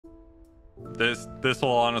This will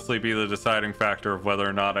honestly be the deciding factor of whether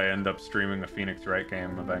or not I end up streaming a Phoenix Wright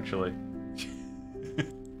game eventually.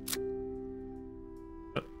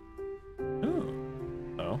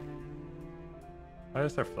 Ooh. Oh. Why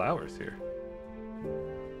is there flowers here?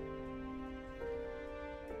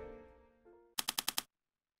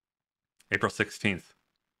 April 16th.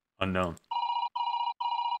 Unknown.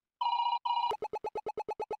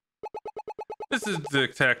 This is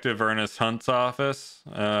Detective Ernest Hunt's office.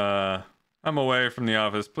 I'm away from the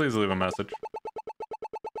office. Please leave a message.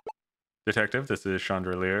 Detective, this is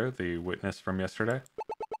Chandelier, the witness from yesterday.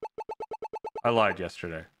 I lied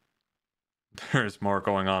yesterday. There's more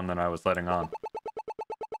going on than I was letting on.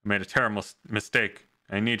 I made a terrible mistake.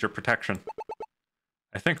 I need your protection.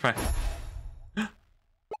 I think my...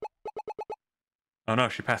 Oh no,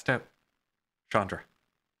 she passed out. Chandra,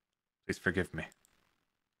 please forgive me. Is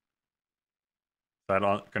that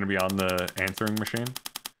going to be on the answering machine?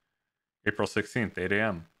 April 16th, 8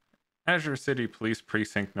 a.m. Azure City Police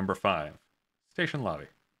Precinct number 5. Station lobby.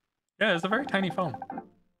 Yeah, it's a very tiny phone.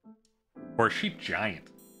 Or is she giant?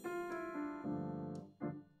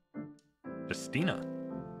 Justina.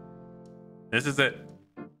 This is it.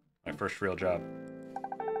 My first real job.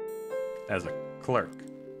 As a clerk.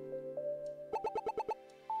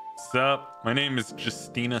 What's up? My name is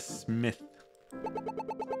Justina Smith.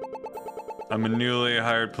 I'm a newly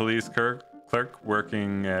hired police clerk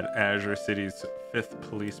working at Azure City's 5th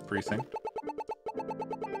Police Precinct.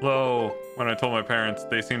 Though, when I told my parents,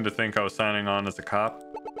 they seemed to think I was signing on as a cop.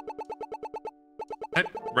 I'd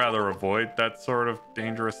rather avoid that sort of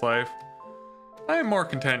dangerous life. I am more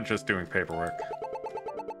content just doing paperwork.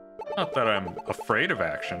 Not that I'm afraid of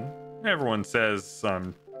action. Everyone says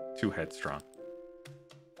I'm too headstrong.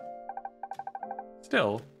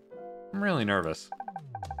 Still, I'm really nervous.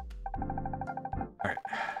 Alright,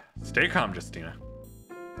 stay calm, Justina.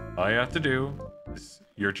 All you have to do is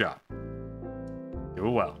your job. Do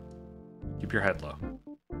it well. Keep your head low.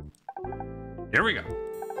 Here we go.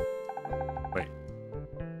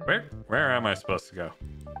 Wait, where am I supposed to go?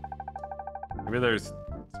 Maybe there's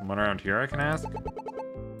someone around here I can ask?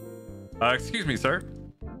 Excuse me, sir.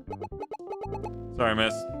 Sorry,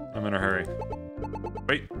 miss. I'm in a hurry.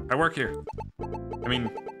 Wait, I work here. I mean,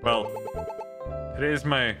 well, today's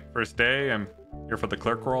my first day. I'm here for the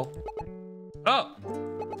clerk role. Oh!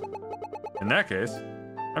 In that case,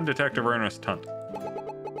 I'm Detective Ernest Hunt.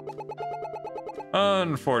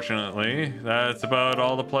 Unfortunately, that's about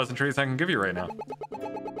all the pleasantries I can give you right now.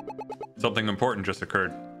 Something important just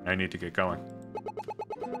occurred. I need to get going.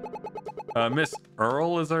 Miss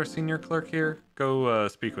Earl is our senior clerk here. Go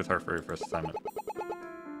speak with her for your first assignment.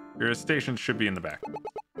 Your station should be in the back.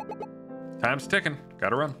 Time's ticking.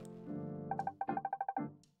 Gotta run.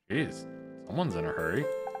 Jeez, someone's in a hurry.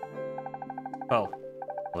 Well,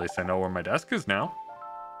 at least I know where my desk is now.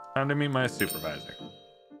 Time to meet my supervisor.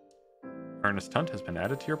 Ernest Hunt has been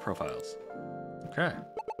added to your profiles. Okay.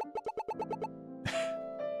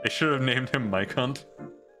 They should have named him Mike Hunt,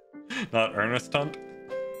 not Ernest Hunt.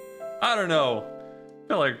 I don't know. I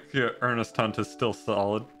feel like Ernest Hunt is still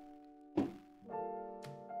solid.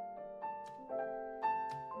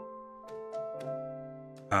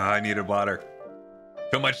 I needed water.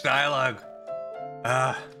 Too much dialogue.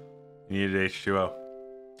 Needed H2O.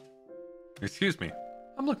 Excuse me.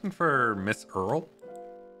 I'm looking for Miss Earl.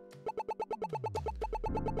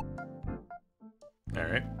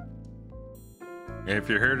 Alright. If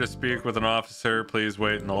you're here to speak with an officer, please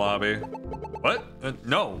wait in the lobby. What?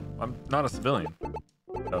 No, I'm not a civilian.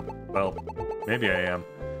 Well, maybe I am.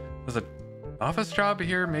 Does an office job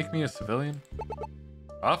here make me a civilian?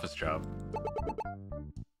 Office job?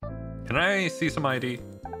 Can I see some ID?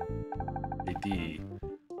 ID.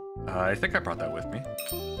 I think I brought that with me.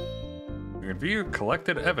 You can view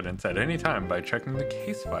collected evidence at any time by checking the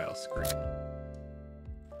case file screen.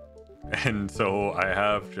 And so I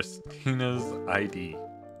have Justina's ID.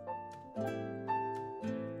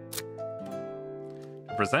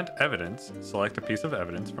 To present evidence, select a piece of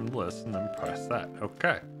evidence from the list and then press that.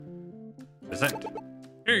 Okay. Present.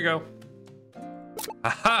 Here you go.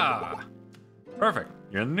 Aha! Perfect.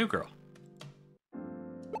 You're the new girl.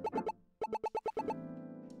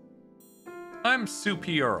 I'm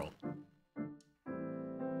Soupy Earl.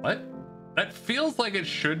 What? That feels like it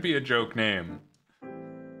should be a joke name.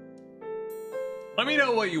 Let me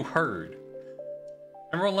know what you heard.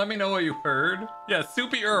 Everyone, let me know what you heard. Yeah,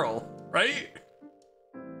 Soupy Earl, right?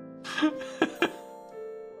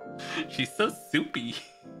 She's so soupy.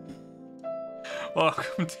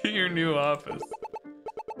 Welcome to your new office.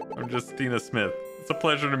 I'm Justina Smith. It's a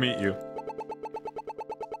pleasure to meet you.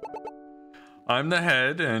 I'm the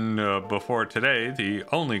head, and before today, the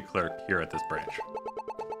only clerk here at this branch.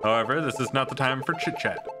 However, this is not the time for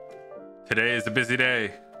chit-chat. Today is a busy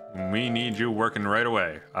day. We need you working right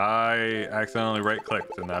away. I accidentally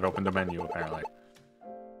right-clicked, and that opened a menu, apparently.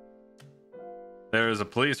 There is a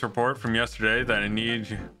police report from yesterday that I need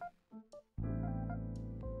you...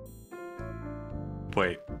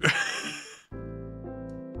 Wait.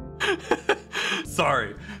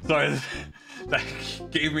 Sorry. That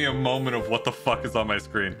gave me a moment of what the fuck is on my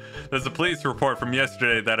screen. There's a police report from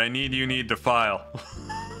yesterday that I need to file.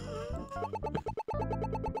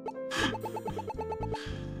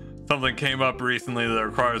 Something came up recently that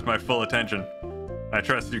requires my full attention. I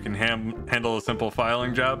trust you can handle a simple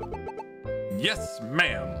filing job? Yes,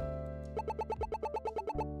 ma'am.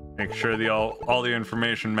 Make sure all the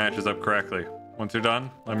information matches up correctly. Once you're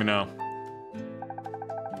done, let me know.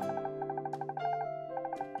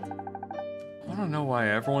 I don't know why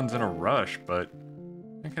everyone's in a rush, but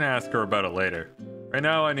I can ask her about it later. Right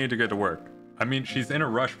now, I need to get to work. I mean, she's in a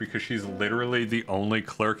rush because she's literally the only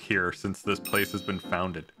clerk here since this place has been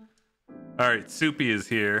founded. Alright, Soupy is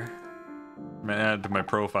here. I'm gonna add to my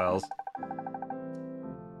profiles.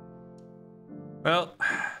 Well,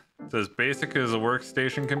 it's as basic as a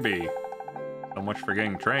workstation can be. So much for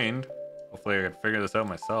getting trained. Hopefully I can figure this out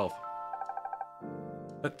myself.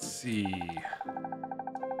 Let's see.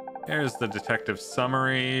 Here's the detective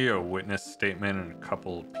summary, a witness statement, and a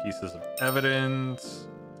couple pieces of evidence.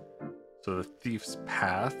 So the thief's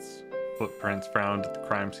paths. Footprints found at the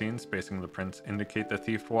crime scene, spacing the prints indicate the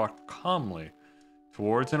thief walked calmly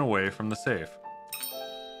towards and away from the safe.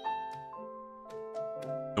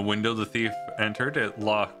 The window the thief entered, it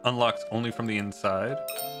unlocks only from the inside.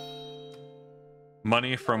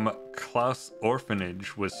 Money from Klaus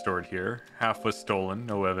Orphanage was stored here. Half was stolen,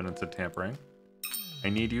 no evidence of tampering.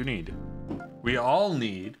 You need. We all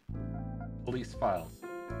need police files.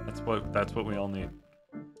 That's what we all need.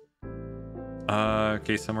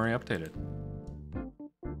 Case summary updated.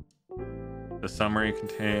 The summary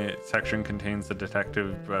section contains the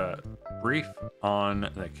detective brief on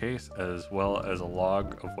the case as well as a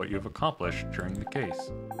log of what you've accomplished during the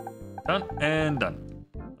case. Done and done.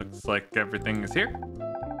 Looks like everything is here.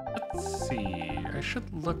 Let's see. I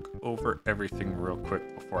should look over everything real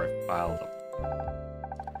quick before I file them.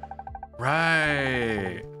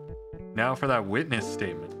 Right. Now for that witness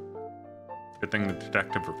statement. Good thing the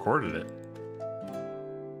detective recorded it.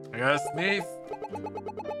 I gotta sneeze.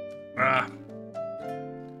 Ah.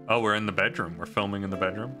 Oh, we're in the bedroom. We're filming in the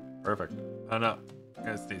bedroom. Perfect. Oh no. I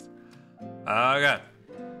gotta sneeze. Oh god.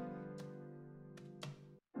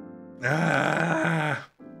 Ah.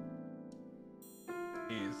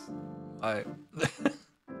 Jeez.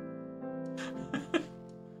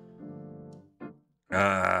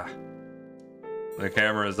 Ah. The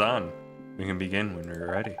camera is on. We can begin when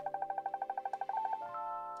we're ready.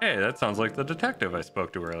 Hey, that sounds like the detective I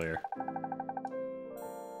spoke to earlier.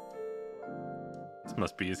 This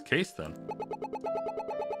must be his case then.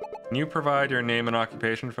 Can you provide your name and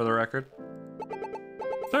occupation for the record?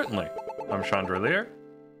 Certainly. I'm Chandra Lear.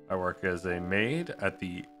 I work as a maid at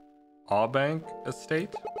the Aubank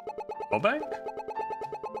estate. Aubank?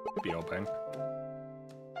 Maybe Aubank.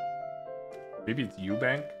 Maybe it's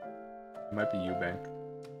Eubank. It might be Eubank.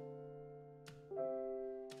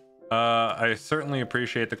 I certainly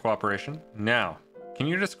appreciate the cooperation. Now, can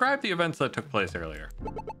you describe the events that took place earlier?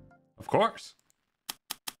 Of course.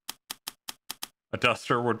 A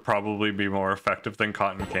duster would probably be more effective than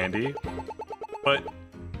cotton candy, but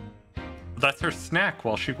that's her snack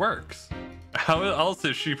while she works. How else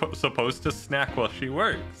is she supposed to snack while she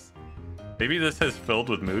works? Maybe this is filled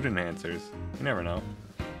with mood enhancers. You never know.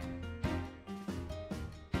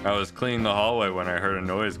 I was cleaning the hallway when I heard a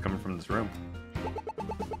noise coming from this room.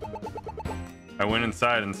 I went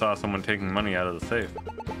inside and saw someone taking money out of the safe.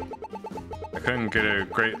 I couldn't get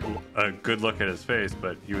a good look at his face,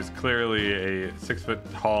 but he was clearly a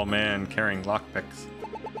 6-foot-tall man carrying lockpicks.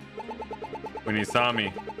 When he saw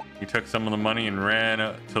me, he took some of the money and ran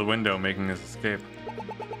out to the window, making his escape.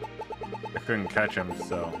 I couldn't catch him,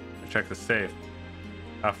 so I checked the safe.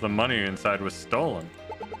 Half the money inside was stolen.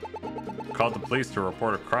 I called the police to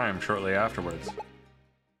report a crime shortly afterwards.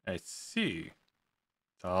 I see.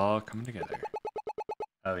 It's all coming together.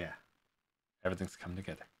 Oh yeah. Everything's coming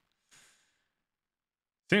together.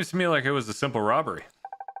 Seems to me like it was a simple robbery.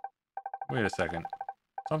 Wait a second.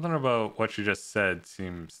 Something about what she just said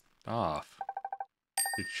seems off.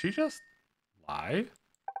 Did she just lie?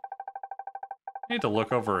 I need to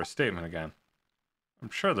look over her statement again.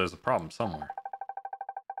 I'm sure there's a problem somewhere.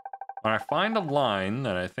 When I find a line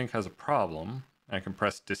that I think has a problem, I can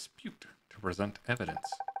press dispute to present evidence.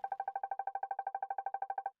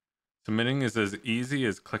 Submitting is as easy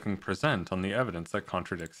as clicking present on the evidence that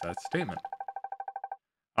contradicts that statement.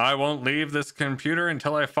 I won't leave this computer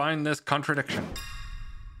until I find this contradiction.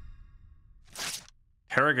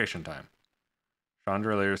 Interrogation time.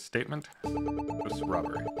 Chandralier's statement. Ghost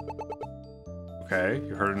robbery. Okay,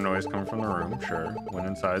 you heard a noise coming from the room, sure. Went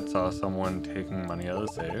inside, saw someone taking money out of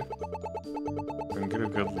the safe. Couldn't get a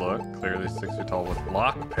good look, clearly 6 feet tall with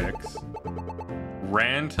lockpicks.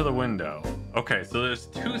 Ran to the window. Okay, so there's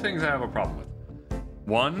two things I have a problem with.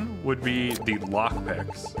 One would be the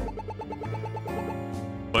lockpicks.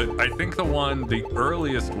 But I think the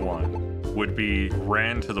earliest one would be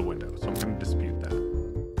ran to the window, so I'm going to dispute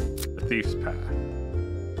that. The thief's path.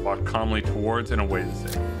 Walked calmly towards and away the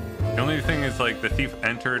safe. The only thing is, like, the thief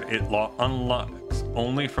entered, it unlocks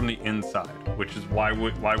only from the inside, which is why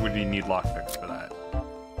would you need lockpicks for that?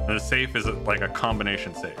 And the safe is like a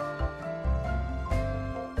combination safe.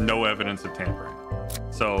 No evidence of tampering.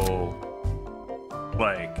 So,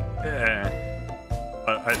 like,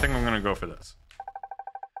 I think I'm gonna go for this.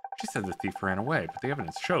 She said the thief ran away, but the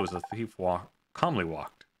evidence shows the thief calmly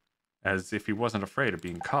walked, as if he wasn't afraid of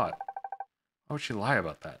being caught. Why would she lie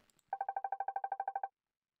about that?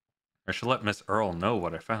 I should let Miss Earl know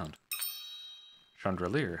what I found.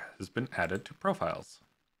 Chandralier has been added to profiles.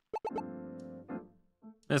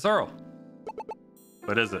 Miss Earl!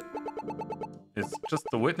 What is it? It's just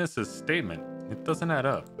the witness's statement. It doesn't add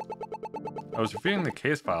up. I was reviewing the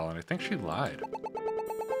case file and I think she lied.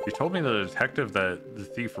 She told me the detective that the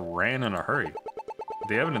thief ran in a hurry. But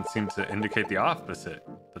the evidence seemed to indicate the opposite,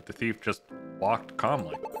 that the thief just walked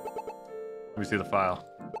calmly. Let me see the file.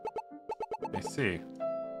 I see.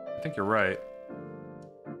 I think you're right.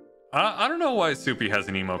 I don't know why Soupy has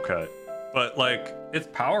an emo cut, but like, it's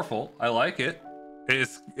powerful. I like it.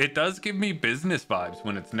 It does give me business vibes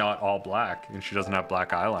when it's not all black and she doesn't have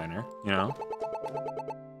black eyeliner, you know?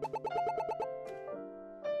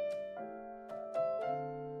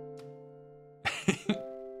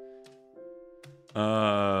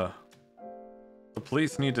 The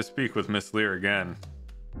police need to speak with Miss Lear again.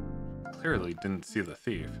 Clearly didn't see the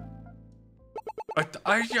thief.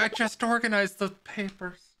 I just organized the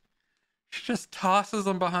papers. She just tosses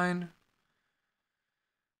them behind.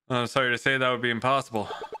 I'm sorry to say that would be impossible.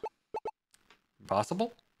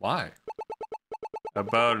 Impossible? Why?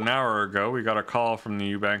 About an hour ago, we got a call from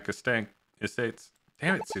the Eubank Estates.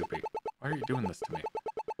 Damn it, Soupy. Why are you doing this to me?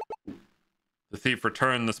 The thief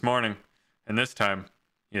returned this morning, and this time,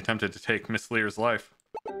 he attempted to take Miss Lear's life.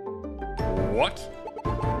 What?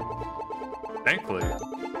 Thankfully,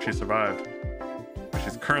 she survived.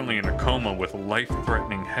 She's currently in a coma with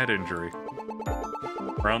life-threatening head injury.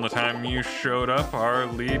 Around the time you showed up, our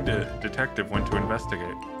lead detective went to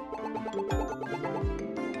investigate.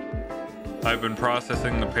 I've been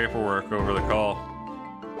processing the paperwork over the call.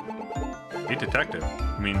 Hey, detective.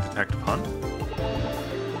 You mean Detective Hunt?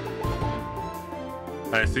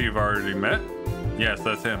 I see you've already met? Yes,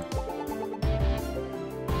 that's him.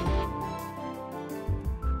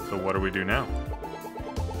 So what do we do now?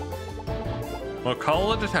 Well,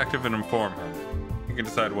 call a detective and inform him. He can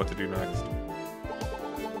decide what to do next.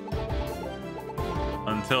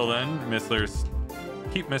 Until then,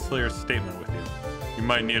 keep Miss Lear's statement with you. You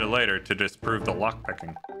might need it later to disprove the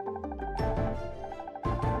lockpicking.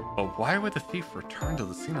 But why would the thief return to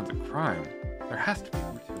the scene of the crime? There has to be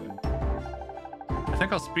more to it. I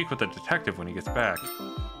think I'll speak with the detective when he gets back.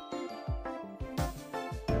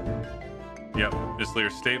 Yep, Miss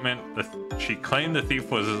Lear's statement. She claimed the thief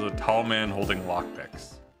was a tall man holding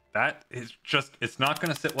lockpicks. That is just, it's not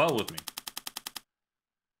going to sit well with me.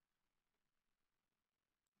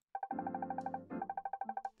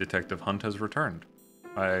 Detective Hunt has returned.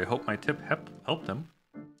 I hope my tip helped him.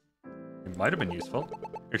 It might have been useful.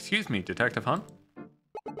 Excuse me, Detective Hunt?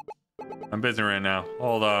 I'm busy right now.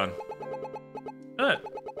 Hold on. You're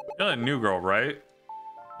that new girl, right?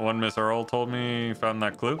 The one Miss Earl told me found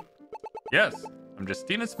that clue? Yes, I'm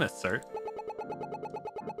Justina Smith, sir.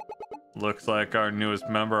 Looks like our newest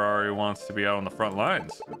member already wants to be out on the front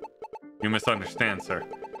lines. You misunderstand, sir.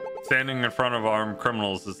 Standing in front of armed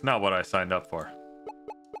criminals is not what I signed up for.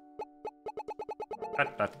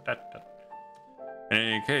 In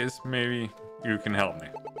any case, maybe you can help me.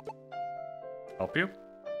 Help you?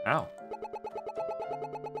 How?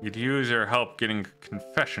 You'd use your help getting a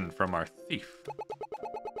confession from our thief.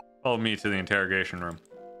 Follow me to the interrogation room.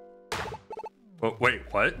 Oh, wait,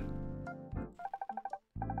 what?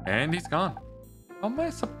 And he's gone. How am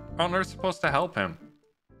I on earth supposed to help him?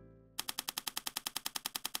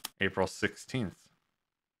 April 16th,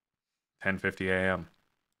 10:50 a.m.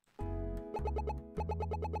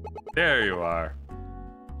 There you are.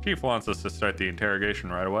 Chief wants us to start the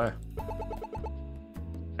interrogation right away.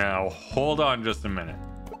 Now, hold on just a minute.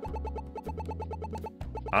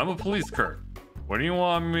 I'm a police clerk. What do you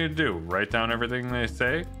want me to do? Write down everything they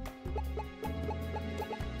say?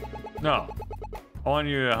 No. I want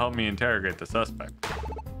you to help me interrogate the suspect.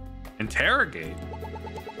 Interrogate?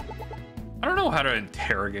 I don't know how to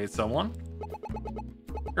interrogate someone.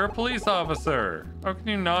 You're a police officer. How can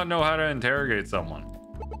you not know how to interrogate someone?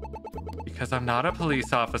 Because I'm not a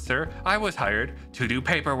police officer. I was hired to do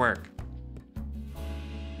paperwork.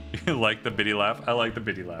 You like the bitty laugh? I like the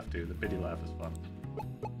bitty laugh too. The bitty laugh is fun.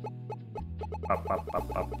 Up, up,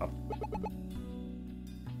 up, up, up.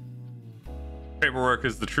 Paperwork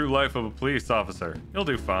is the true life of a police officer. You'll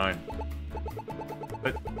do fine.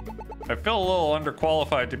 But I feel a little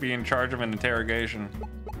underqualified to be in charge of an interrogation.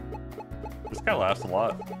 This guy laughs a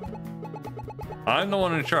lot. I'm the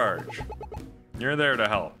one in charge. You're there to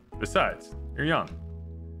help. Besides, you're young.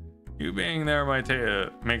 You being there might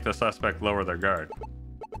make the suspect lower their guard.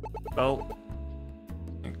 Well,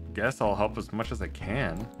 I guess I'll help as much as I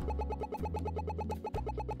can.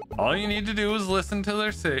 All you need to do is listen to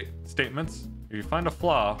their statements. If you find a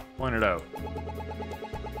flaw, point it out.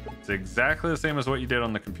 It's exactly the same as what you did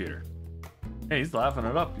on the computer. Hey, he's laughing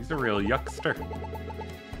it up. He's a real yuckster.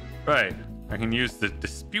 Right. I can use the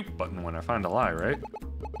dispute button when I find a lie, right?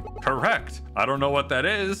 Correct. I don't know what that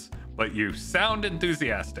is, but you sound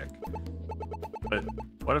enthusiastic. But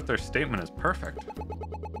what if their statement is perfect?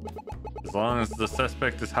 As long as the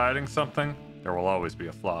suspect is hiding something, there will always be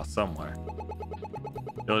a flaw somewhere.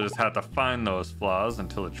 You'll just have to find those flaws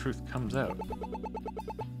until the truth comes out.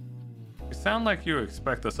 You sound like you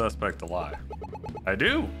expect the suspect to lie. I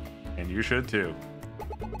do, and you should too.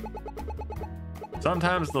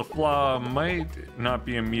 Sometimes the flaw might not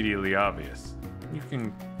be immediately obvious. You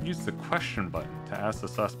can use the question button to ask the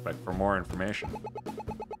suspect for more information.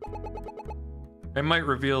 It might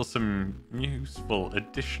reveal some useful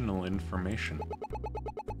additional information.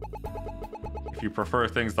 If you prefer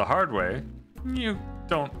things the hard way, you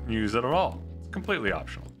don't use it at all. It's completely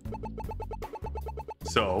optional.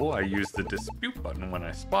 So I use the dispute button when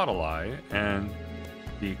I spot a lie and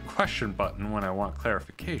the question button when I want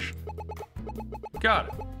clarification. Got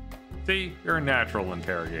it. See, you're a natural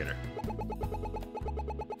interrogator.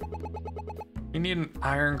 We need an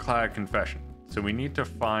ironclad confession, so we need to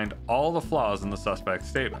find all the flaws in the suspect's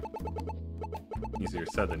statement. Easier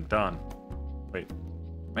said than done. Wait,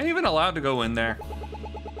 am I even allowed to go in there?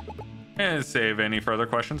 And save any further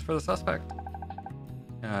questions for the suspect.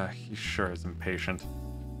 He sure is impatient.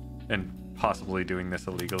 And possibly doing this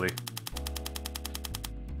illegally.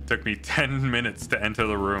 It took me 10 minutes to enter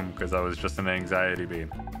the room because I was just an anxiety beam.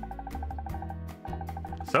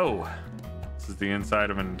 So, this is the inside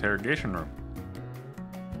of an interrogation room.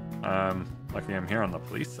 Lucky I'm here on the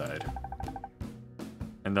police side.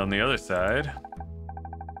 And on the other side...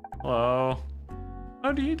 Hello?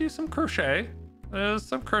 Oh, do you do some crochet? There's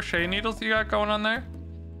some crochet needles you got going on there?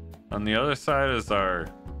 On the other side is our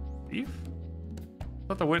thief? I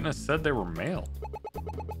thought the witness said they were male.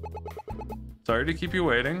 Sorry to keep you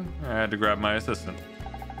waiting. I had to grab my assistant.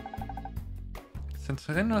 Since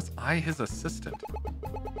when was I his assistant?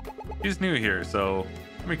 He's new here, so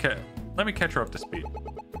let me catch her up to speed.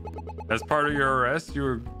 As part of your arrest,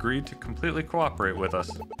 you agreed to completely cooperate with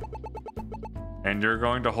us. And you're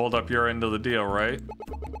going to hold up your end of the deal, right?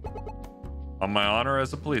 On my honor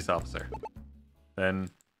as a police officer. Then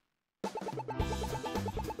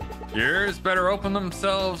ears better open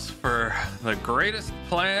themselves for the greatest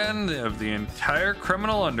plan of the entire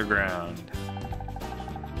criminal underground.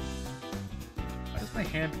 Why does my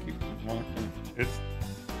hand keep... Well,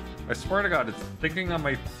 I swear to God, it's thinking on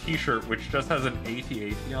my t-shirt, which just has an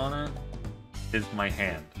 8080 on it, is my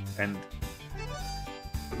hand. And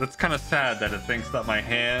that's kind of sad that it thinks that my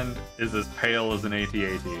hand is as pale as an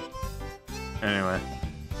 8080. Anyway.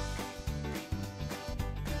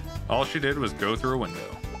 All she did was go through a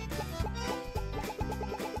window.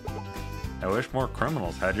 I wish more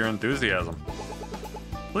criminals had your enthusiasm.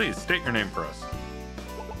 Please state your name for us.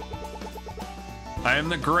 I am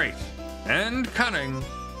the great and cunning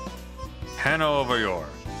Hanover.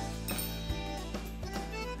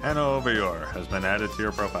 Hanover has been added to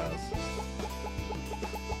your profiles.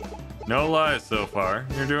 No lies so far.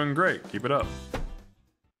 You're doing great. Keep it up.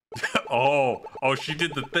 Oh, she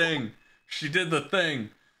did the thing. She did the thing.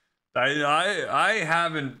 I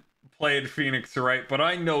haven't played Phoenix right, but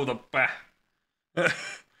I know the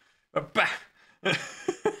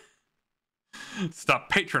Stop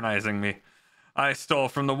patronizing me. I stole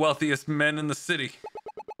from the wealthiest men in the city.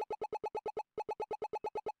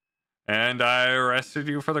 And I arrested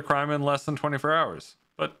you for the crime in less than 24 hours.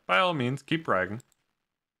 but by all means, keep bragging.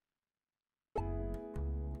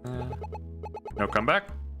 No comeback?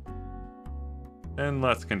 And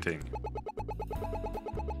let's continue.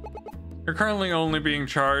 You're currently only being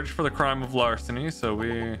charged for the crime of larceny, so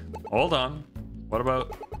we... Hold on. What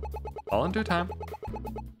about... All in due time.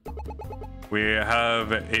 We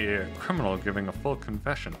have a criminal giving a full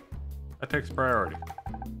confession. That takes priority.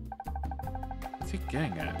 What's he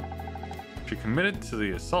getting at? She committed to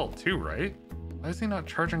the assault too, right? Why is he not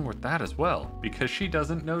charging with that as well? Because she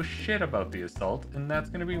doesn't know shit about the assault, and that's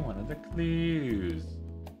gonna be one of the clues.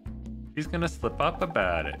 He's gonna slip up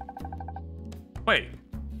about it. Wait,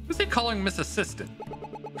 who's he calling Miss Assistant?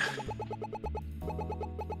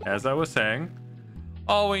 As I was saying,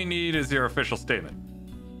 all we need is your official statement.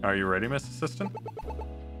 Are you ready, Miss Assistant?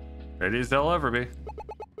 Ready as they'll ever be.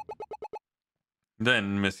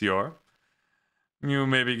 Then, Monsieur, you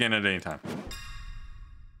may begin at any time.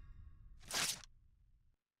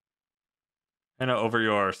 And over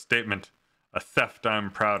your statement, a theft I'm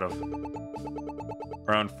proud of.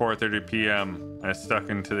 Around 4:30 p.m., I stuck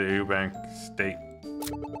into the Eubank state.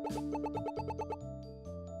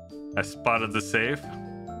 I spotted the safe.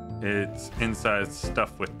 It's inside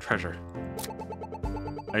stuffed with treasure.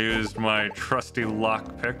 I used my trusty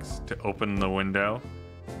lockpicks to open the window,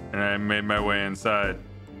 and I made my way inside.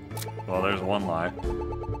 Well, there's one lie.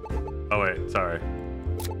 Oh wait, sorry.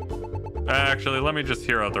 Actually, let me just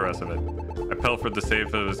hear out the rest of it. I pilfered the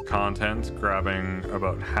safe of its contents, grabbing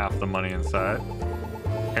about half the money inside.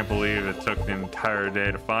 Can't believe it took the entire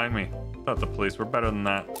day to find me. Thought the police were better than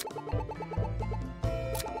that.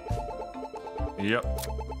 Yep.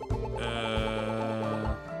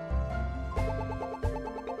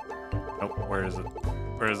 Oh, where is it?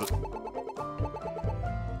 Where is it?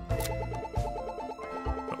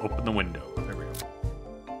 Open the window. There we go.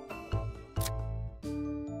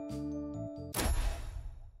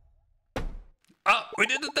 Oh, we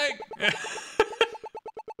did the thing!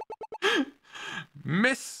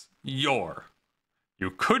 Miss Yor, you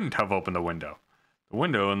couldn't have opened the window. The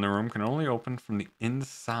window in the room can only open from the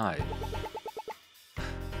inside.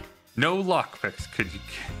 No lockpicks could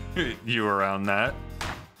get you around that.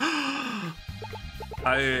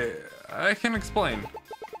 I can explain.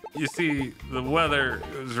 You see, the weather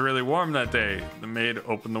was really warm that day. The maid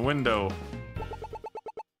opened the window.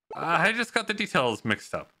 I just got the details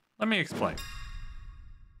mixed up. Let me explain.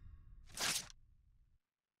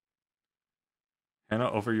 Hannah,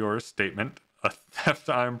 over your statement, a theft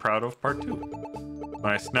I'm proud of, part 2.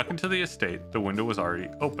 When I snuck into the estate, the window was already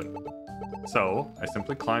open. So, I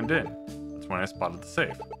simply climbed in. That's when I spotted the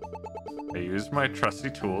safe. I used my trusty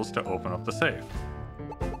tools to open up the safe.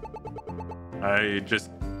 I just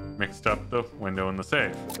mixed up the window and the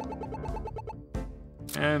safe.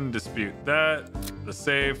 And dispute that. The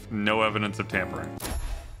safe, no evidence of tampering.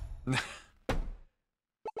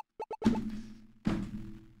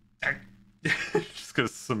 Just gonna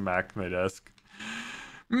smack my desk.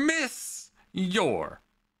 Miss Yor,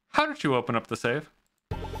 how did you open up the safe?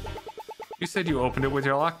 You said you opened it with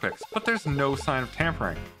your lockpicks, but there's no sign of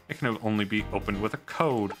tampering. It can only be opened with a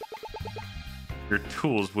code. Your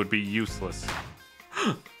tools would be useless.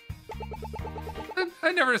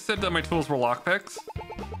 I never said that my tools were lockpicks.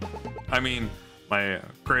 I mean, my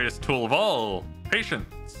greatest tool of all,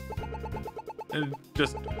 patience. I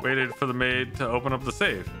just waited for the maid to open up the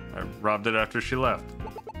safe. I robbed it after she left.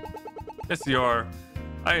 Miss Yor,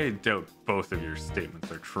 I doubt both of your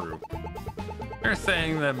statements are true. You're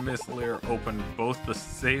saying that Miss Lear opened both the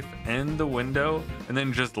safe and the window and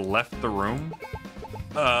then just left the room?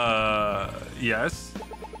 Yes.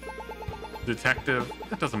 Detective,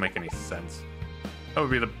 that doesn't make any sense. That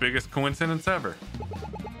would be the biggest coincidence ever.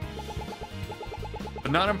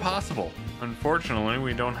 But not impossible. Unfortunately,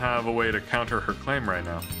 we don't have a way to counter her claim right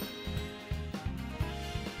now.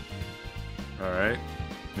 Alright.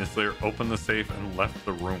 Miss Lear opened the safe and left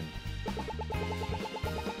the room.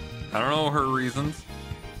 I don't know her reasons.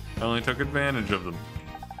 I only took advantage of them.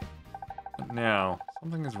 But now,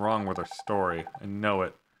 something is wrong with her story. I know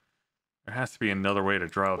it. There has to be another way to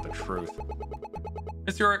draw out the truth.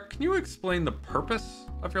 Miss York, can you explain the purpose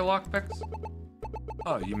of your lockpicks?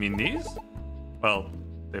 Oh, you mean these? Well,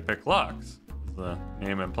 they pick locks, as the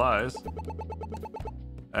name implies.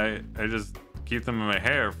 I just keep them in my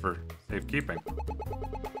hair for safekeeping.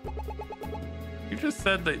 You just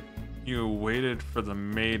said that you waited for the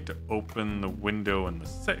maid to open the window in the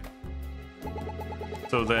safe.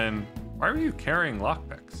 So then, why were you carrying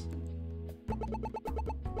lockpicks?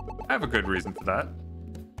 I have a good reason for that.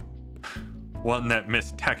 One that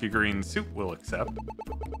Miss Tacky Green Suit will accept.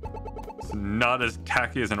 It's not as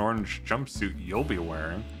tacky as an orange jumpsuit you'll be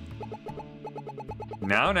wearing.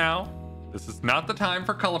 Now. This is not the time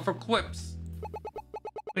for colorful quips.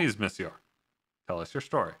 Please, monsieur, tell us your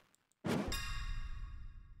story.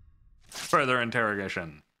 Further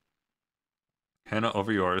interrogation. Hannah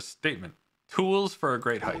over yours statement. Tools for a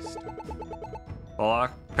great heist. The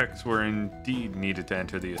lockpicks were indeed needed to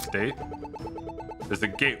enter the estate. There's a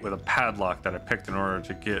gate with a padlock that I picked in order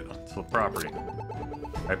to get onto the property.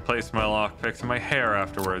 I placed my lockpicks in my hair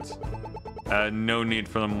afterwards. I had no need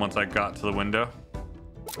for them once I got to the window.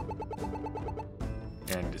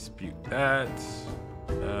 And dispute that.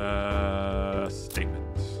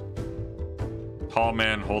 Statement. Tall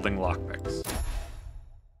man holding lockpicks.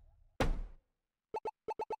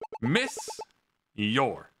 Miss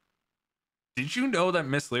Yor. Did you know that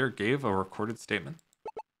Miss Lear gave a recorded statement?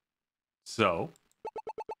 So,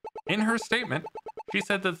 in her statement, she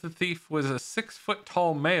said that the thief was a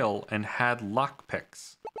 6-foot-tall male and had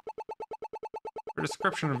lockpicks. Her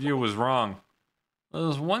description of you was wrong. There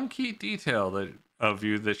was one key detail of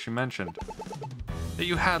you that she mentioned. That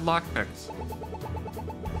you had lockpicks.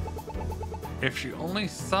 If she only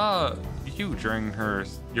saw you during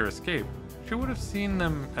your escape, she would have seen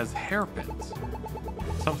them as hairpins.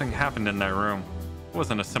 Something happened in that room. It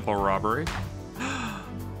wasn't a simple robbery.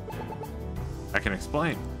 I can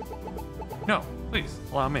explain. No, please,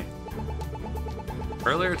 allow me.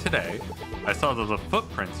 Earlier today, I saw that the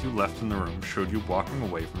footprints you left in the room showed you walking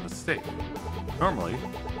away from the safe. Normally,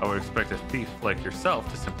 I would expect a thief like yourself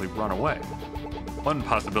to simply run away. One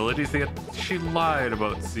possibility is that she lied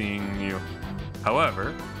about seeing you.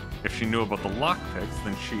 However, if she knew about the lockpicks,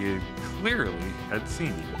 then she clearly had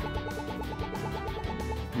seen you.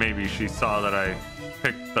 Maybe she saw that I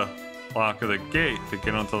picked the lock of the gate to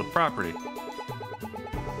get onto the property.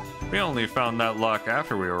 We only found that lock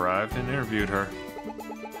after we arrived and interviewed her.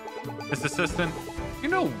 Miss Assistant, do you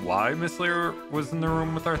know why Miss Lear was in the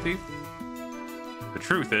room with our thief? The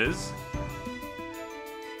truth is,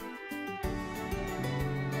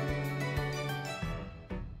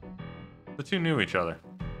 the two knew each other.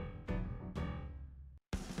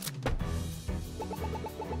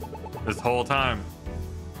 This whole time,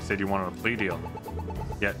 you said you wanted a plea deal.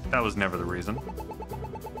 Yet, that was never the reason.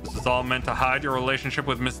 This was all meant to hide your relationship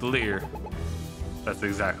with Miss Lear. That's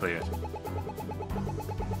exactly it.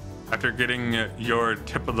 After getting your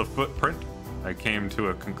tip of the footprint, I came to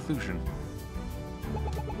a conclusion.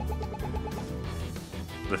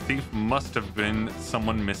 The thief must have been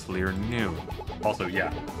someone Miss Lear knew. Also,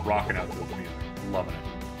 yeah, rocking out to the music. Loving it.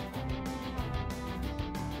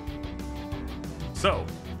 So,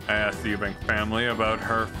 I asked the Eubank family about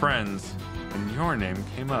her friends, and your name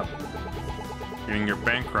came up. Getting your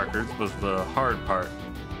bank records was the hard part,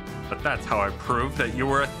 but that's how I proved that you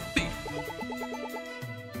were a thief.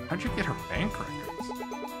 How'd you get her bank records?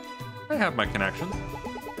 I have my connections.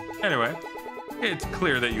 Anyway, it's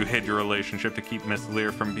clear that you hid your relationship to keep Miss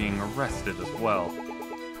Lear from being arrested as well.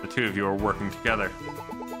 The two of you are working together.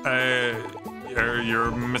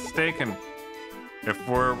 You're mistaken. If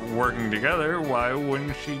we're working together, why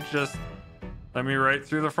wouldn't she just let me right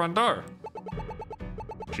through the front door?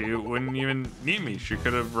 She wouldn't even need me. She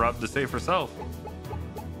could have robbed the safe herself.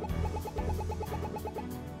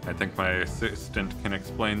 I think my assistant can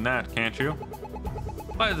explain that, can't you?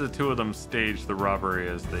 Why did the two of them stage the robbery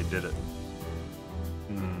as they did it?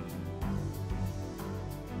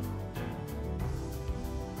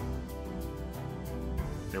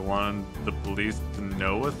 They wanted the police to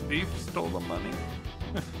know a thief stole the money?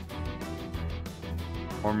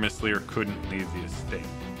 Or Miss Lear couldn't leave the estate?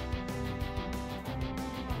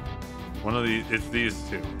 One of these, it's these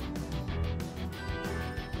two.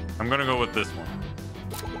 I'm gonna go with this one.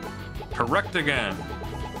 Correct again.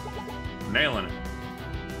 Nailing it.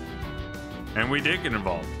 And we did get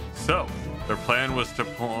involved. So, their plan was to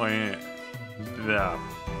point... The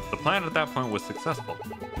plan at that point was successful.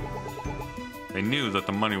 They knew that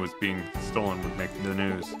the money was being stolen would make the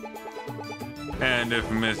news. And if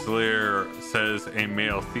Miss Lear says a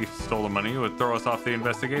male thief stole the money, it would throw us off the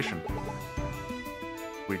investigation.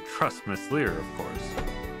 We trust Miss Lear, of course.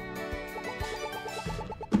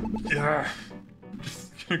 Yeah.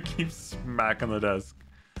 Just gonna keep smacking the desk.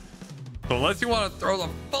 So unless you want to throw the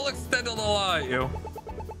full extent of the law at you,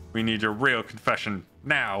 we need your real confession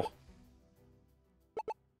now.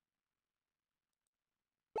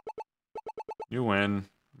 You win.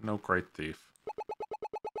 No great thief.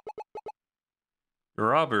 Your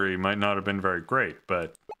robbery might not have been very great,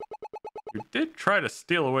 but you did try to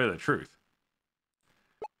steal away the truth.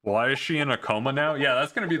 Why is she in a coma now? Yeah,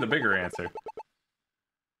 that's going to be the bigger answer.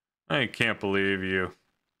 I can't believe you.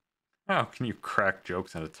 How can you crack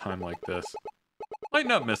jokes at a time like this?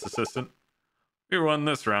 Lighten up, Miss Assistant. We won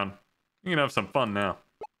this round. You can have some fun now.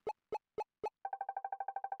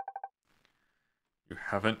 You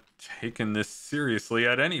haven't taken this seriously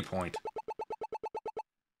at any point.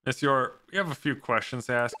 Monsieur, we have a few questions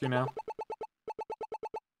to ask you now.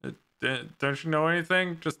 Don't you know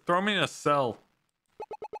anything? Just throw me in a cell.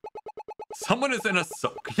 Someone is in a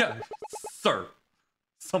cell. Yeah, sir.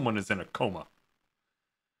 Someone is in a coma.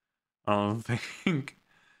 I don't think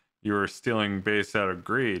you were stealing based out of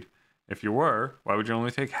greed. If you were, why would you only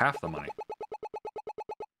take half the money?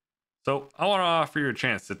 So, I want to offer you a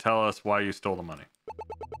chance to tell us why you stole the money.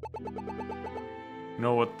 You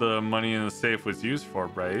know what the money in the safe was used for,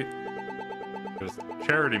 right? It was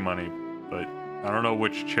charity money, but I don't know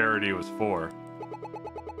which charity it was for.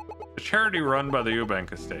 The charity run by the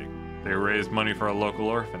Eubank estate. They raise money for a local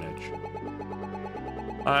orphanage.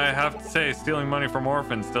 I have to say, stealing money from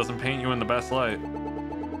orphans doesn't paint you in the best light.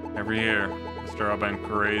 Every year, Mr. Eubank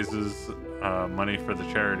raises money for the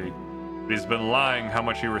charity, but he's been lying how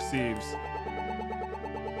much he receives.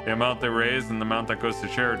 The amount they raise and the amount that goes to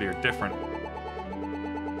charity are different.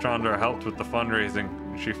 Chandra helped with the fundraising,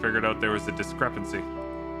 and she figured out there was a discrepancy.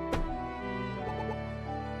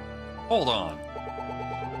 Hold on.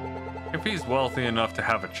 If he's wealthy enough to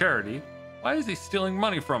have a charity, why is he stealing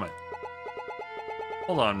money from it?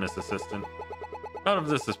 Hold on, Miss Assistant. None of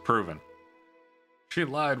this is proven. She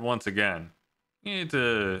lied once again. You need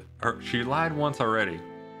to... she lied once already.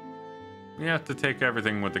 You have to take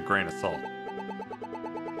everything with a grain of salt.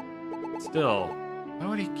 Still, why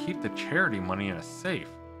would he keep the charity money in a safe?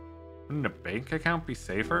 Wouldn't a bank account be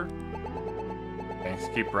safer? Banks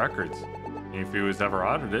keep records. If he was ever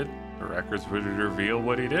audited, the records would reveal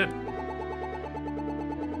what he did.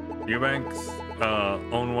 Eubanks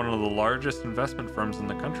own one of the largest investment firms in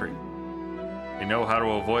the country. They know how to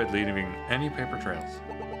avoid leaving any paper trails.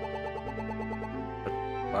 But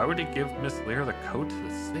why would he give Miss Lear the code to the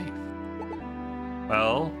safe?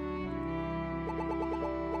 Well,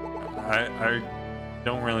 I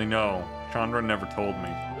don't really know. Chandra never told me.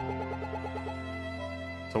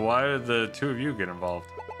 So why did the two of you get involved?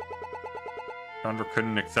 Chandra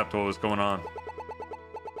couldn't accept what was going on.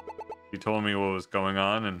 She told me what was going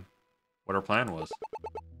on and what her plan was.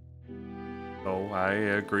 So I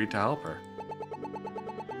agreed to help her.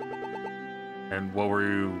 And what were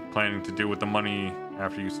you planning to do with the money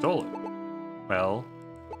after you stole it? Well,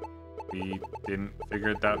 we didn't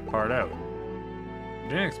figure that part out. We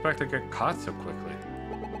didn't expect to get caught so quickly.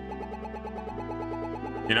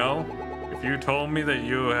 You know, if you told me that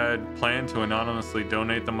you had planned to anonymously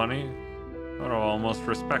donate the money, I would have almost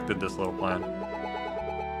respected this little plan.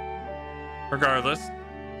 Regardless,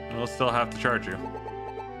 we'll still have to charge you.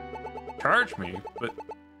 Charge me? But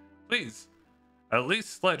please, at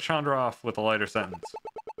least let Chandra off with a lighter sentence.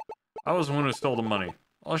 I was the one who stole the money.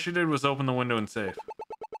 All she did was open the window and safe.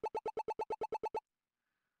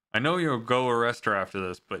 I know you'll go arrest her after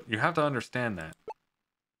this, but you have to understand that.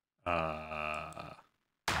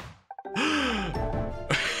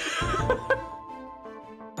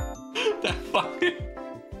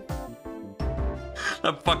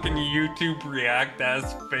 That fucking YouTube react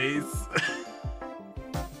ass face.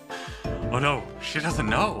 Oh no, she doesn't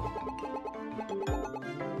know.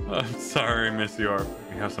 I'm sorry, Miss York.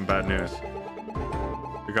 We have some bad news.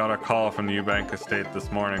 We got a call from the Eubank estate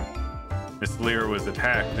this morning. Miss Lear was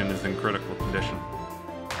attacked and is in critical condition.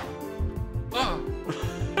 Oh,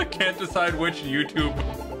 I can't decide which YouTube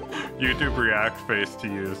react face to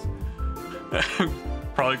use.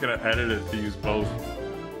 Probably gonna edit it to use both.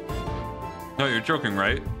 No, you're joking,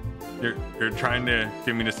 right? You're trying to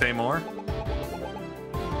get me to say more?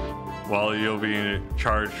 Well, you'll be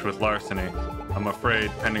charged with larceny. I'm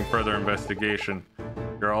afraid, pending further investigation,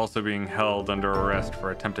 you're also being held under arrest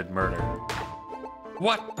for attempted murder.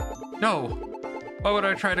 What? No. Why would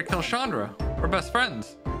I try to kill Chandra? We're best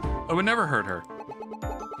friends. I would never hurt her.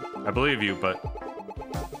 I believe you, but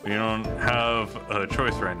you don't have a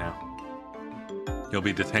choice right now. You'll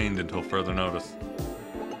be detained until further notice.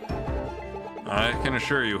 I can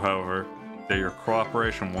assure you, however, that your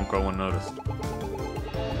cooperation won't go unnoticed.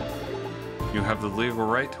 You have the legal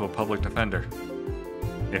right to a public defender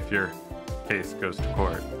if your case goes to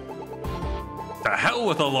court. To hell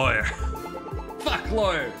with a lawyer! Fuck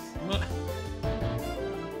lawyers!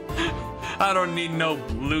 I don't need no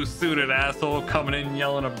blue-suited asshole coming in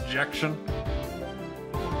yelling objection.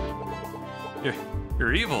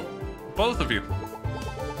 You're evil, both of you.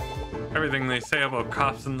 Everything they say about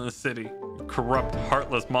cops in this city. Corrupt,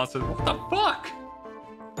 heartless monsters. What the fuck?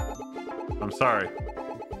 I'm sorry.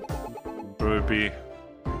 It would be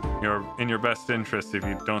in your best interest if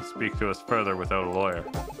you don't speak to us further without a lawyer.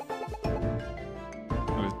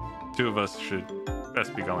 The two of us should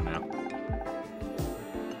best be going now.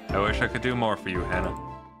 I wish I could do more for you, Hannah.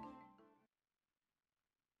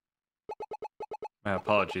 My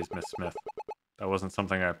apologies, Miss Smith. That wasn't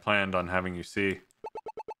something I planned on having you see.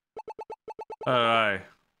 Wait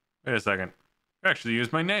a second. You actually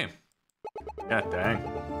used my name. Yeah, dang.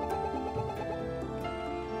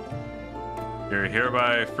 You're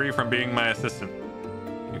hereby free from being my assistant.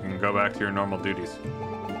 You can go back to your normal duties.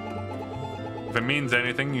 If it means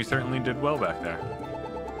anything, you certainly did well back there.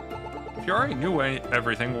 If you already knew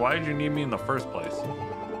everything, why did you need me in the first place?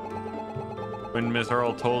 When Miss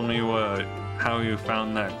Earl told me how you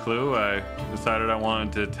found that clue, I decided I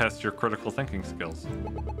wanted to test your critical thinking skills.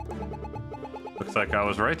 Looks like I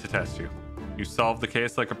was right to test you. You solved the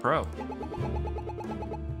case like a pro.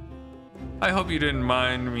 I hope you didn't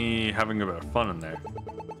mind me having a bit of fun in there.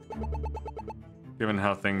 Given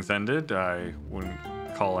how things ended, I wouldn't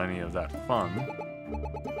call any of that fun.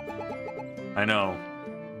 I know.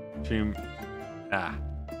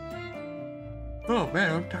 Oh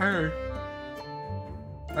man, I'm tired.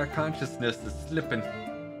 My consciousness is slipping.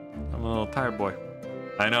 I'm a little tired, boy.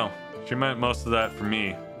 I know. She meant most of that for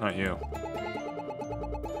me, not you.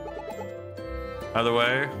 Either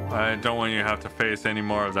way, I don't want you to have to face any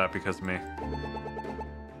more of that because of me.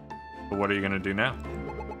 But what are you gonna do now?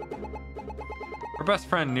 Her best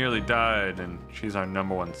friend nearly died, and she's our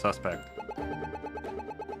 #1 suspect.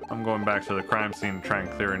 I'm going back to the crime scene to try and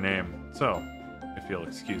clear her name, so, if you'll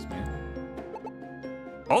excuse me.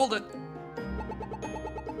 Hold it!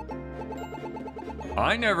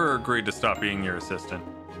 I never agreed to stop being your assistant.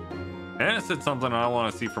 Anna said something I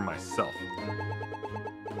want to see for myself.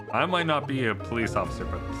 I might not be a police officer,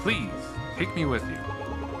 but please, take me with you.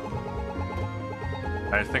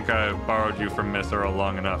 I think I borrowed you from Miss Earl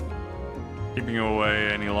long enough. Keeping you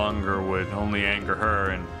away any longer would only anger her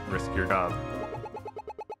and risk your job.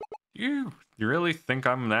 You really think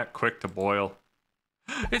I'm that quick to boil?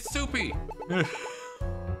 It's Soupy!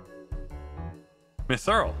 Miss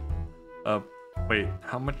Earl! Wait,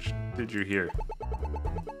 how much did you hear?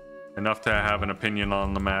 Enough to have an opinion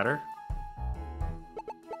on the matter?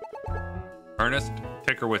 Ernest,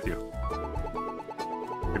 take her with you.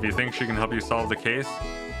 If you think she can help you solve the case,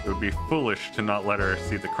 it would be foolish to not let her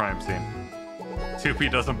see the crime scene. Soupy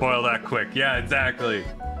doesn't boil that quick. Yeah, exactly.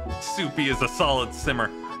 Soupy is a solid simmer.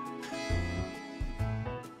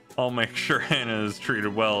 I'll make sure Hannah is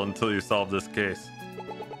treated well until you solve this case.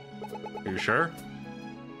 Are you sure?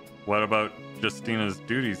 What about Justina's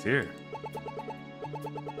duties here?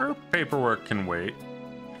 Her paperwork can wait.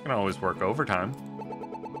 She can always work overtime.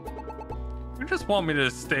 You just want me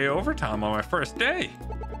to stay overtime on my first day.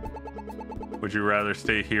 Would you rather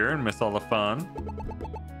stay here and miss all the fun?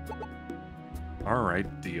 All right,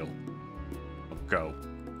 deal. I'll go.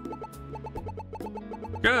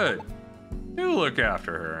 Good. Do look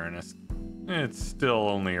after her, Ernest. It's still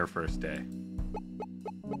only her first day.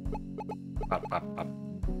 Pop, pop, pop.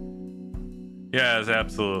 Yes,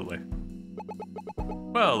 absolutely.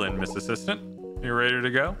 Well then, Miss Assistant, you ready to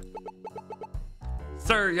go?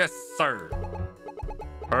 Sir, yes, sir.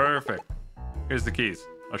 Perfect. Here's the keys.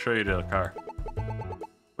 I'll show you to the car.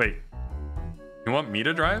 Wait, you want me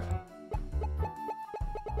to drive?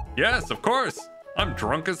 Yes, of course. I'm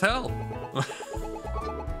drunk as hell.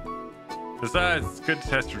 Besides, it's good to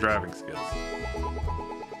test your driving skills.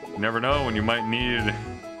 You never know when you might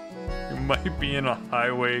be in a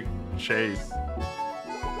highway chase.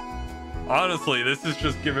 Honestly, this is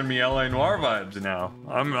just giving me LA Noire vibes now.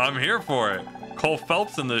 I'm here for it. Cole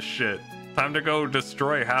Phelps in this shit. Time to go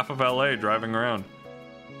destroy half of LA driving around.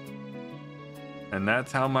 And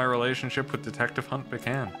that's how my relationship with Detective Hunt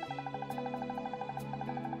began.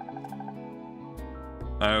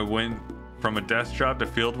 I went from a desk job to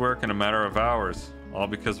field work in a matter of hours, all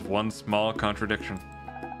because of one small contradiction.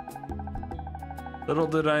 Little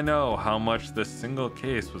did I know how much this single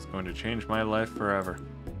case was going to change my life forever.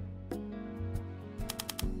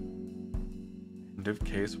 End of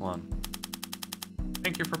case 1.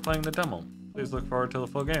 Thank you for playing the demo. Please look forward to the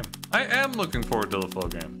full game. I am looking forward to the full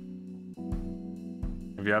game.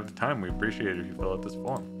 If you have the time, we appreciate it if you fill out this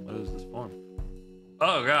form. What is this form?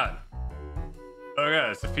 Oh god. Oh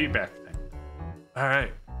god, it's a feedback thing.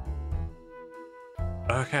 Alright.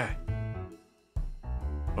 Okay.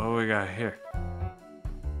 What do we got here?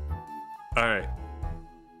 Alright.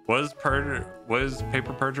 Was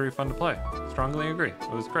paper perjury fun to play? Strongly agree.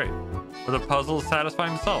 It was great. Were the puzzles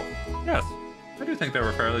satisfying to solve? Yes. I do think they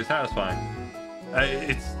were fairly satisfying.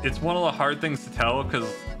 It's one of the hard things to tell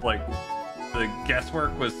because like the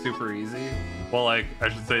guesswork was super easy. Well, like I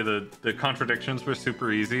should say the contradictions were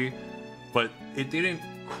super easy, but it didn't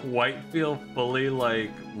quite feel fully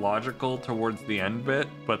like logical towards the end bit,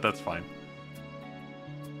 but that's fine.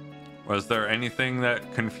 Was there anything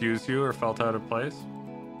that confused you or felt out of place?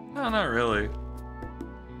 No, not really.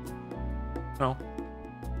 No.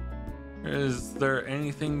 Is there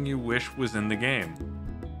anything you wish was in the game?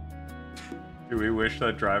 Do we wish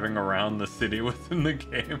that driving around the city was in the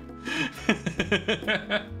game?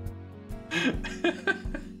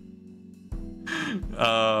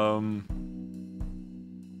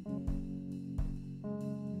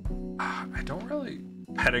 I don't really...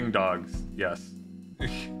 Petting dogs, yes.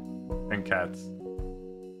 And cats.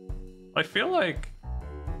 I feel like...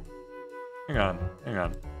 Hang on.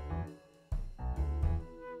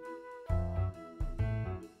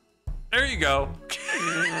 There you go.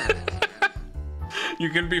 You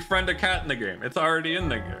can befriend a cat in the game. It's already in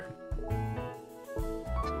the game.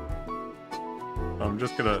 I'm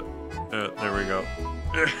just gonna... there we go.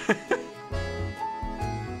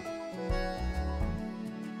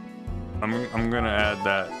 I'm gonna add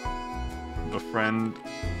that. Befriend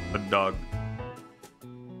a dog.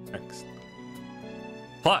 Next.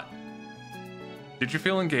 Plot. Did you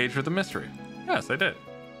feel engaged with the mystery? Yes, I did.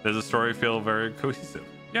 Does the story feel very cohesive?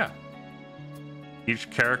 Yeah. Each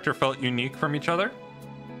character felt unique from each other?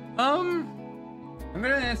 I'm gonna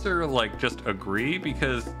answer like just agree,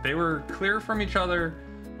 because they were clear from each other,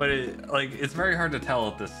 but it's very hard to tell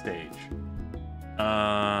at this stage.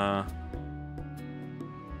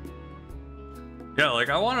 Yeah, like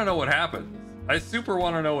I want to know what happens. I super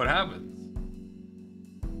want to know what happens.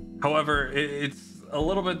 However, it's a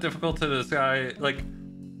little bit difficult to decide. Like,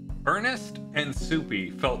 Ernest and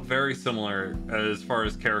Soupy felt very similar as far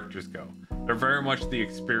as characters go. They're very much the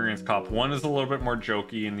experienced cop. One is a little bit more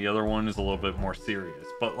jokey and the other one is a little bit more serious.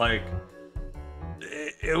 But like,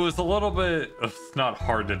 it was a little bit, it's not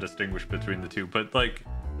hard to distinguish between the two, but like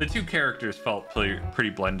the two characters felt pretty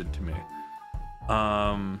blended to me.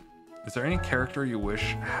 Is there any character you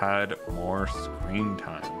wish had more screen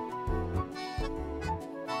time?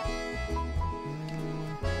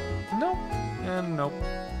 Nope. And nope.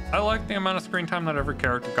 I like the amount of screen time that every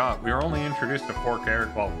character got. We were only introduced to 4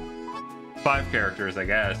 characters, well, 5 characters, I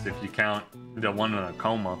guess, if you count the one in a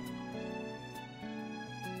coma.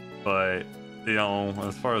 But, you know,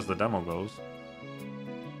 as far as the demo goes,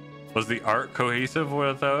 was the art cohesive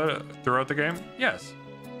throughout the game? Yes.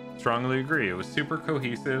 Strongly agree. It was super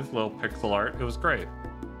cohesive, little pixel art. It was great.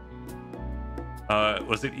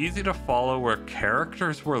 Was it easy to follow where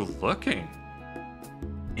characters were looking?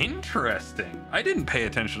 Interesting. I didn't pay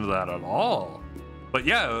attention to that at all. But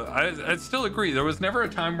yeah, I still agree. There was never a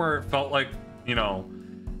time where it felt like, you know,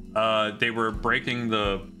 they were breaking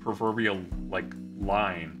the proverbial, like,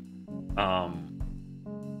 line.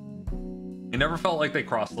 It never felt like they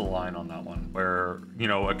crossed the line on that one, where, you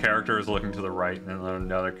know, a character is looking to the right and then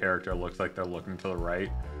another character looks like they're looking to the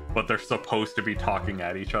right, but they're supposed to be talking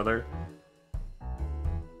at each other.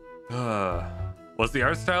 Was the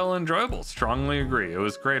art style enjoyable? Strongly agree. It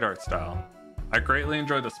was great art style. I greatly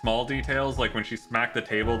enjoyed the small details, like when she smacked the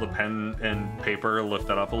table, the pen and paper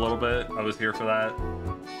lifted up a little bit. I was here for that.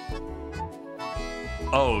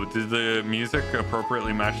 Oh, did the music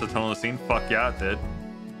appropriately match the tone of the scene? Fuck yeah, it did.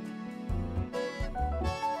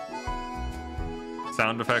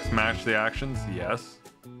 Sound effects match the actions? Yes.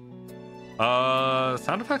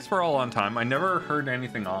 Sound effects were all on time. I never heard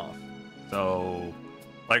anything off. So,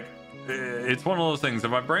 like, it's one of those things. If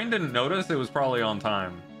my brain didn't notice, it was probably on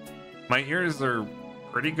time. My ears are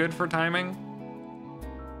pretty good for timing.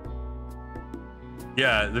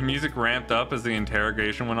 Yeah, the music ramped up as the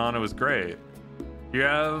interrogation went on. It was great. You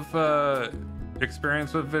have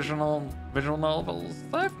experience with visual novels?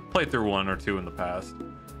 I've played through 1 or 2 in the past.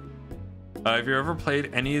 Have you ever played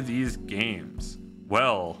any of these games?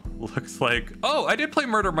 Well, looks like... Oh, I did play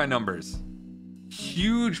Murder by Numbers.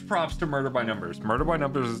 Huge props to Murder by Numbers. Murder by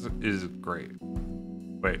Numbers is great.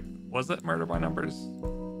 Wait, was it Murder by Numbers?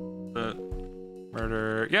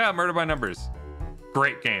 Yeah, Murder by Numbers.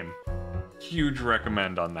 Great game. Huge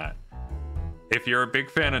recommend on that. If you're a big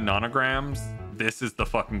fan of nonograms, this is the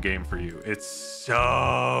fucking game for you. It's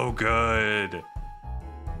so good.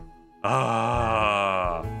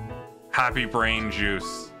 Happy brain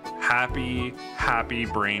juice. Happy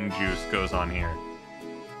brain juice goes on here.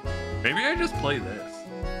 Maybe I just play this.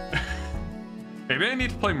 Maybe I need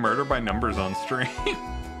to play Murder by Numbers on stream.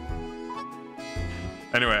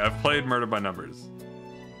 Anyway, I've played Murder by Numbers.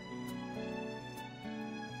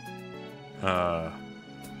 And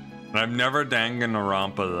I've never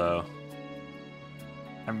Danganronpa though.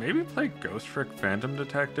 I maybe played Ghost Trick Phantom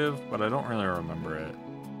Detective, but I don't really remember it.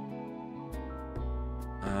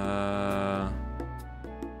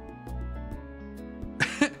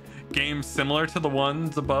 Games similar to the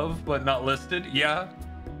ones above, but not listed? Yeah.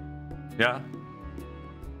 Yeah.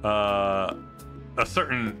 A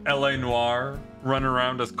certain LA Noir run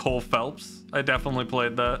around as Cole Phelps. I definitely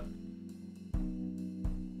played that.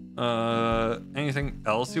 Anything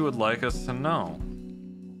else you would like us to know?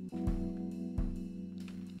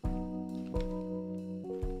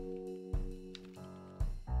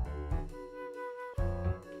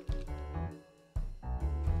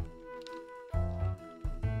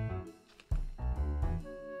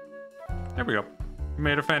 There we go. You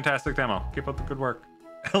made a fantastic demo. Keep up the good work.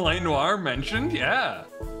 LA Noir mentioned? Yeah.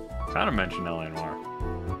 Kind of mentioned LA Noir.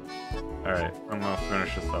 Alright, I'm gonna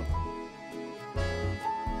finish this up.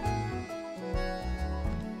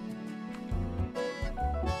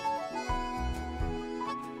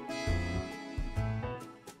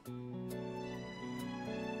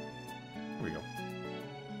 Here we go.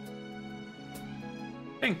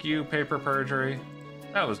 Thank you, Paper Perjury.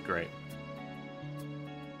 That was great.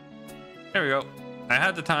 There we go. I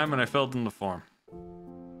had the time and I filled in the form.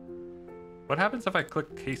 What happens if I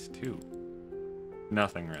click case 2?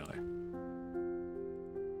 Nothing really.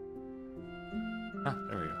 Ah,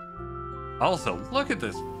 there we go. Also, look at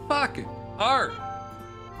this fucking art.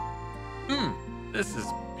 This is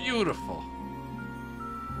beautiful.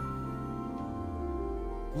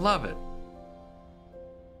 Love it.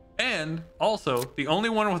 And also, the only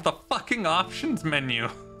one with the fucking options menu.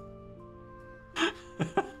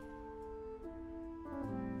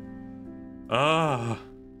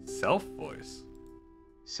 Self-voice.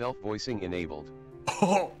 Self-voicing enabled.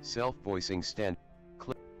 Oh! Self-voicing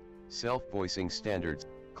Self-voicing standards.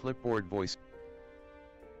 Clipboard voice.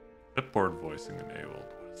 Clipboard voicing enabled.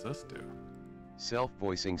 What does this do?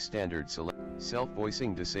 Self-voicing standard select.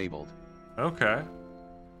 Self-voicing disabled. Okay.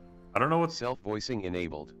 I don't know what... Self-voicing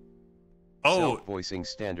enabled. Oh! Self-voicing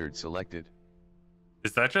standard selected.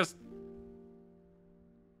 Is that just...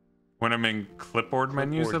 When I'm in clipboard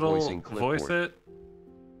menus, it'll voice it?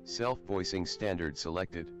 Self-voicing standard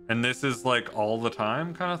selected. And this is like all the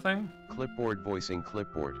time kind of thing? Clipboard voicing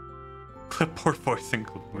clipboard. Clipboard voicing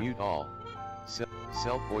clipboard. Mute all.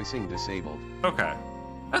 Self-voicing disabled. Okay.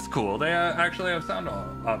 That's cool. They actually have sound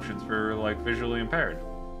options for like visually impaired.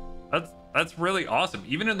 That's really awesome.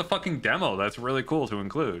 Even in the fucking demo, that's really cool to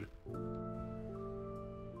include.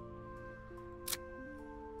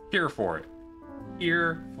 Here for it.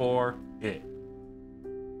 Here for it.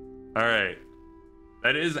 All right.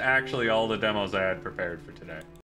 That is actually all the demos I had prepared for today.